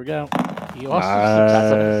Eater. Here we go. He also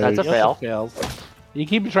That's a he fail. also fails. You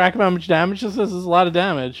keep track of how much damage this is? This is a lot of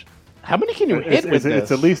damage. How many can you hit with this?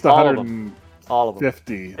 It's at least All of 150. All of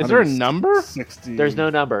them. Is there a number? 60. There's no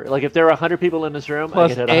number. Like if there were 100 people in this room, I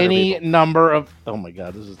Plus could hit 100 any people. number of... Oh my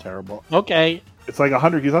god, this is terrible. Okay. It's like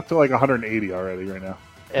 100. He's up to like 180 already right now.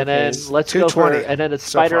 And then It's let's go for 220 and then it's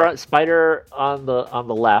so far. spider on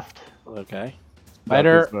the left. Okay.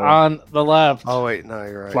 Spider is the- on the left. Oh wait, no,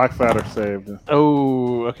 you're right. Black Fatter saved.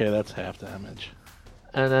 Oh, okay, that's half damage.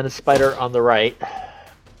 And then a spider on the right.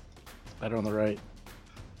 Spider on the right.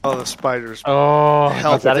 Oh, the spiders. Oh,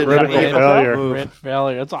 Health that a didn't critical even failure? move. crit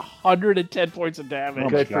failure. That's 110 points of damage. Oh my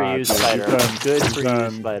Good for God, you, dude. spider. You've done- Good you've for you,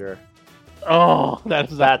 done- spider. Oh,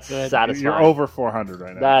 that's That's good. satisfying. You're over 400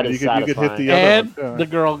 right now. That And is you could hit satisfying. the other And one. the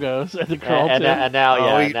girl goes. And the girl And too. now,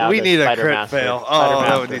 Oh, yeah, now we the need a spider crit master. fail. Spider Oh, that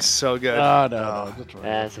master. would be so good. Oh, no. That's right.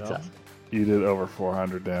 And success. You did over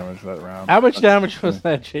 400 damage that round. How much damage was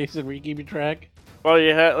that, Jason? Were you keeping track? Well,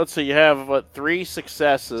 let's see, you have what 3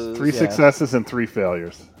 successes, 3 successes and 3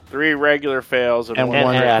 failures. 3 regular fails, and And one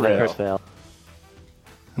one And crit a fail. crit fail.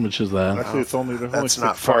 How much is that? Actually, it's only there's That's only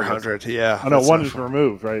not 6 targets. 400. Yeah. I know that's one not is 400.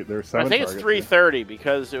 removed, right? There's 7 I think it's targets. 330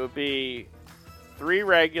 because it would be 3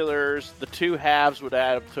 regulars. The 2 halves would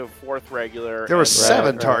add up to a 4th regular. There were and-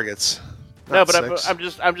 7 right. targets. No, not but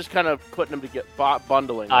 6. I'm just kind of putting them to get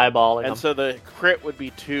bundling, them. Eyeballing and them. so the crit would be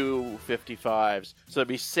 2 55s. So it'd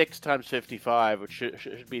be 6 times 55, which should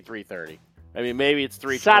be 330. I mean, maybe it's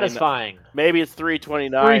 320. Satisfying. Maybe it's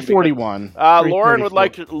 329. 341. Lauren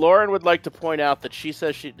would like to point out that she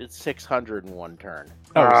says she did 600 in one turn.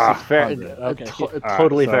 Oh, Fair. 600. Okay.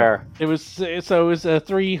 Totally so- fair. It was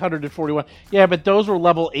 341. Yeah, but those were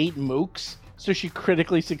level 8 mooks, so she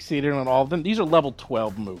critically succeeded on all of them. These are level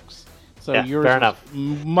 12 mooks, so Yeah, yours fair was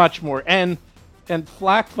enough. much more. And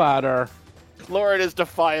Flackfatter, Lauren is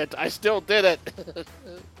defiant. I still did it.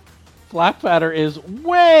 Flackfatter is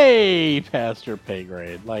way past your pay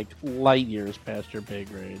grade, like light years past your pay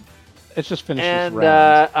grade. It's just finished And this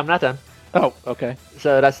round. I'm not done. Oh, okay.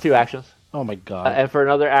 So that's 2 actions. Oh my god. And for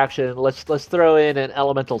another action, let's throw in an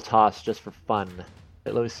elemental toss just for fun.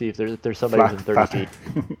 Let me see if there's somebody within 30 Black feet.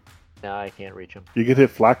 Fatter. No, I can't reach him. You could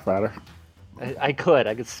hit Black Fatter. I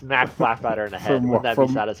could smack Blackbatter in the head. From- Wouldn't that be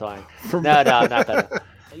from- satisfying? from- No, I'm not done.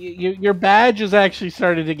 Your badge has actually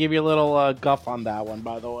started to give you a little guff on that one,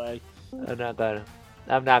 by the way. I'm not gonna.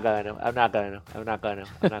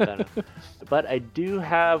 But I do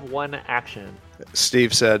have one action.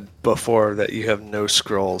 Steve said before that you have no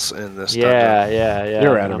scrolls in this Yeah, dungeon. yeah.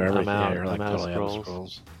 You're out of I'm everything. out. Yeah, you're like I'm out of totally out of scrolls.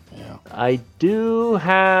 scrolls. Yeah. I do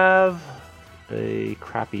have a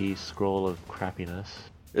crappy scroll of crappiness.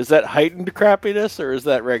 Is that heightened crappiness or is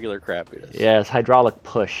that regular crappiness? Yes, hydraulic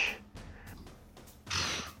push.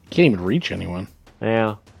 Can't even reach anyone.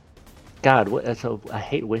 Yeah. God, I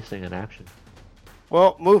hate wasting an action.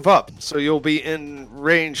 Well, move up, so you'll be in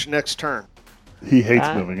range next turn. He hates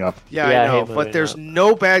Ah. moving up. Yeah, Yeah, I I know, hate but moving there's up.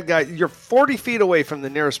 no bad guy. You're 40 feet away from the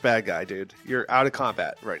nearest bad guy, dude. You're out of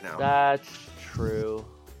combat right now. That's true.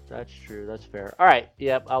 That's true. That's fair. All right.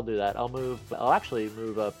 Yep, I'll do that. I'll actually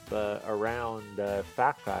move up around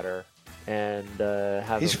Fatter and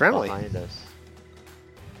have He's him friendly. behind us.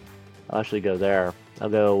 I'll actually go there. I'll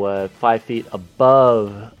go 5 feet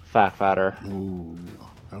above Fatter, Ooh.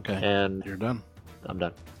 Okay. and You're done. I'm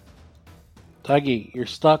done. Tuggy, you're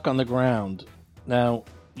stuck on the ground. Now,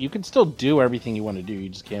 you can still do everything you want to do. You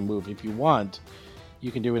just can't move. If you want,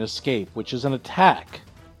 you can do an escape, which is an attack.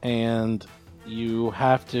 And you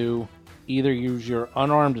have to either use your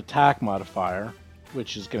unarmed attack modifier,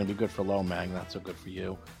 which is going to be good for Lomang, not so good for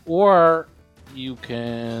you, or you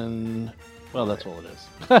can Well, that's all it is.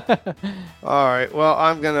 All right. Well,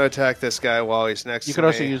 I'm going to attack this guy while he's next You to could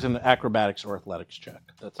also me. use an acrobatics or athletics check.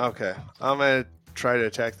 That's Okay. I'm going to try to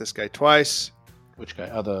attack this guy twice. Which guy?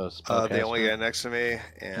 Oh, the The only spellcaster. guy next to me.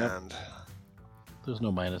 And There's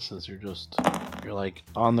no minuses. You're like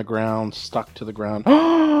on the ground, stuck to the ground.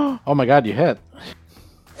 Oh my god, you hit.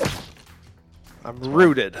 I'm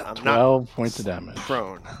rooted. I'm 12 points of damage. not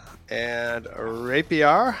prone. And a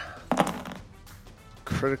rapier.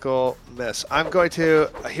 Critical miss. I'm going to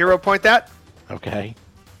hero point that. Okay.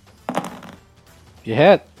 You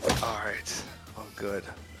hit. All right. Oh, good.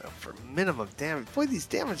 For minimum damage. Boy, these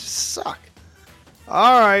damages suck.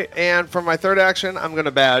 All right. And for my third action, I'm going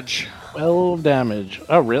to badge. 12 damage.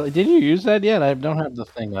 Oh, really? Did you use that yet? I don't have the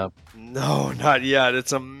thing up. No, not yet.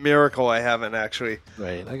 It's a miracle I haven't actually.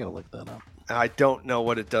 Wait, I gotta look that up. I don't know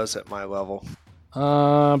what it does at my level.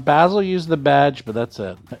 Basil used the badge, but that's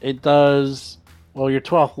it. It does. Well, you're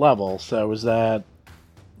 12th level, so is that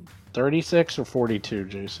 36 or 42,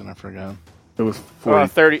 Jason? I forgot. It was 40.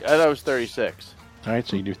 30. I thought it was 36. All right,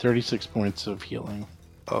 so you do 36 points of healing.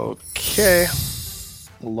 Okay.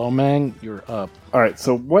 Lomang, you're up. All right.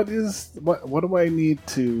 So what do I need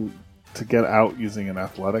to get out using an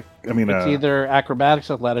athletic? I mean, It's either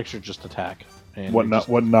acrobatics, athletics, or just attack. And what you're just-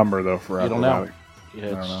 what number though for You don't know.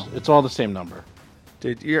 acrobatic? It's all the same number.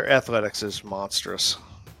 Dude, your athletics is monstrous.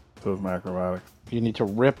 So it's my acrobatic. You need to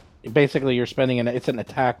rip. Basically, you're spending it's an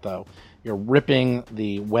attack though. You're ripping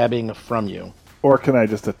the webbing from you. Or can I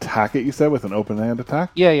just attack it? You said with an open hand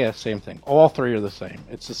attack. Yeah, same thing. All three are the same.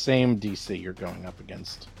 It's the same DC you're going up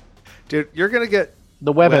against. Dude, you're going to get...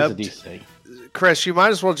 The web Webbed. has a DC. Chris, you might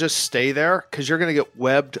as well just stay there because you're going to get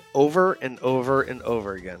webbed over and over and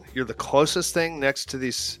over again. You're the closest thing next to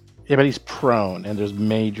these... Yeah, but he's prone, and there's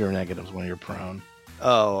major negatives when you're prone.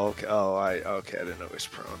 Oh, okay. Okay, I didn't know he was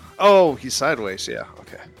prone. Oh, he's sideways. Yeah,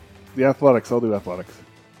 okay. The athletics. I'll do athletics.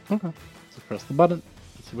 Okay. So press the button.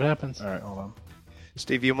 Let's see what happens. All right. Hold on.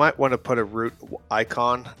 Steve, you might want to put a root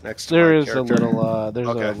icon next to There my is character. a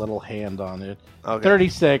Okay. little hand on it. Okay.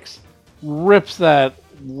 36 rips that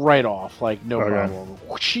right off, like no Okay. problem.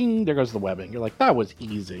 Whooshing, there goes the webbing. You're like, that was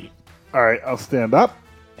easy. All right. I'll stand up.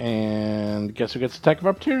 And guess who gets attack of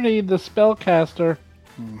opportunity? The spellcaster.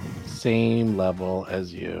 Same level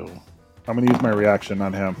as you. I'm gonna use my reaction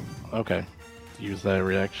on him. Okay. Use that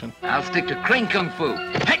reaction. I'll stick to Crane Kung Fu.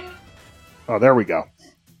 Hey! Oh, there we go.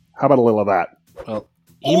 How about a little of that? Well,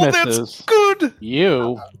 he Oh, misses. that's good.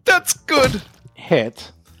 You That's good.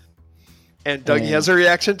 hit. And Dougie And- has a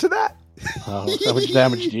reaction to that. So how much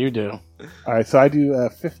damage do you do? All right. So I do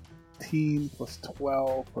 15 plus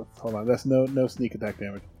 12. Hold on. That's no sneak attack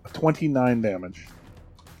damage. 29 damage.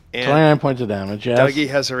 And 29 points of damage, yes. Dougie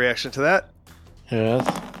has a reaction to that. Yes.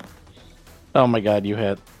 Oh my god, you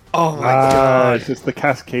hit. Oh my god. It's just the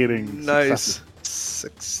cascading. Nice. successes.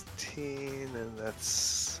 16, and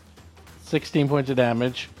that's... 16 points of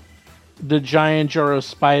damage. The giant Joro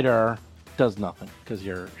spider does nothing because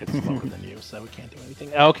it's slower than you, so we can't do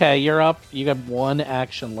anything. Okay, you're up. You got one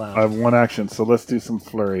action left. I have one action, so let's do some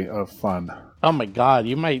flurry of fun. Oh my god,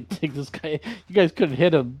 you might take this guy. You guys couldn't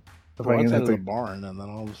hit him If from I one can side hit of the the- barn, and then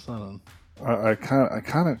all of a sudden.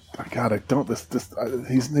 God, I don't.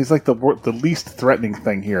 He's like the least threatening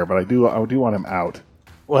thing here, but I do want him out.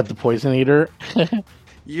 What, the poison eater?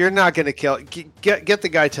 You're not going to kill... Get the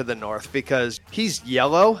guy to the north, because he's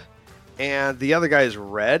yellow, and the other guy is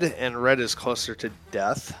red, and red is closer to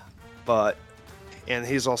death, and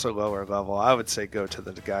he's also lower level. I would say go to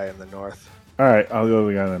the guy in the north. All right, I'll go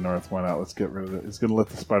to the guy in the north. Why not? Let's get rid of it. It's going to let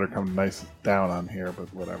the spider come nice down on here,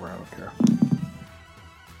 but whatever. I don't care.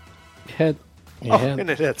 Hit. You Oh, hit. and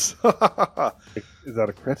it hits. Is that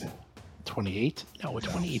a crit? 28? No,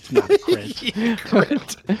 28's not a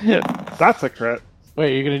crit. That's a crit.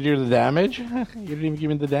 Wait, you're going to do the damage? You didn't even give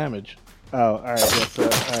me the damage. Oh, all right. Yes, all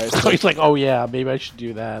right. So he's like, oh yeah, maybe I should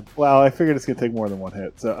do that. Well, I figured it's going to take more than one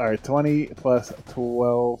hit. So, all right, 20 plus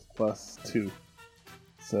 12 plus 2.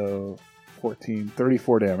 So, 14,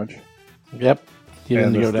 34 damage. Yep. He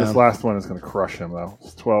didn't And go this down. last one is going to crush him, though.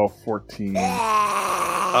 It's 12, 14, 34,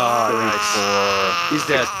 Nice. He's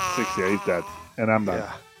dead. 6. Yeah, he's dead. And I'm done.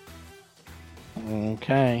 Yeah.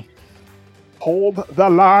 Okay. Hold the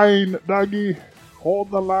line, Dougie. Hold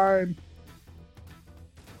the line.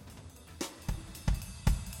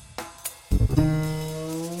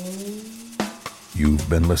 You've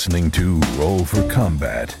been listening to Roll for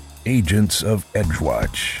Combat, Agents of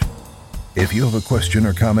Edgewatch. If you have a question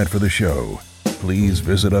or comment for the show, please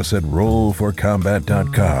visit us at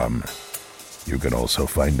rollforcombat.com. You can also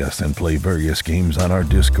find us and play various games on our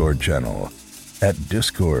Discord channel at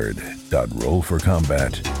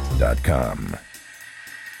discord.rollforcombat.com.